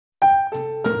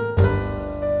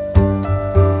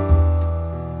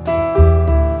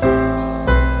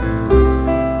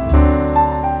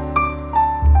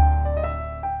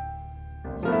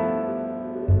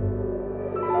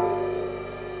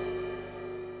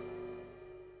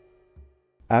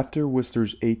After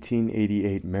Whistler's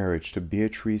 1888 marriage to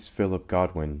Beatrice Phillip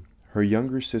Godwin, her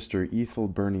younger sister Ethel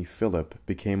Birnie Phillip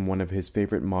became one of his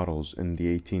favorite models in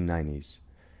the 1890s.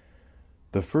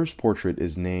 The first portrait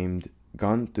is named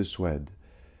Gant de Suède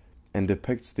and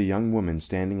depicts the young woman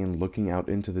standing and looking out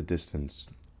into the distance,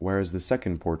 whereas the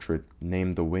second portrait,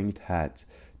 named The Winged Hat,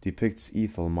 depicts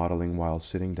Ethel modeling while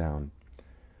sitting down.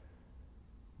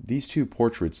 These two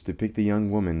portraits depict the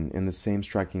young woman in the same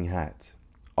striking hat,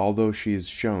 although she is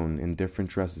shown in different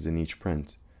dresses in each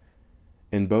print.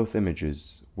 In both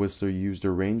images, Whistler used a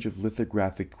range of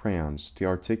lithographic crayons to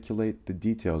articulate the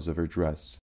details of her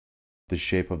dress, the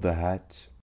shape of the hat,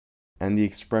 and the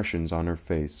expressions on her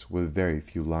face with very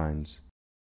few lines.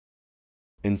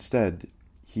 Instead,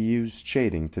 he used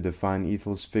shading to define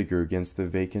Ethel's figure against the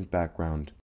vacant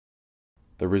background.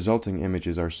 The resulting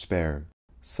images are spare,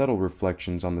 subtle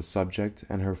reflections on the subject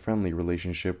and her friendly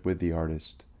relationship with the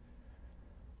artist.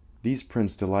 These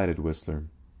prints delighted Whistler.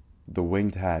 The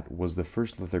Winged Hat was the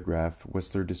first lithograph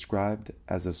Whistler described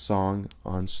as a song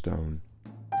on stone.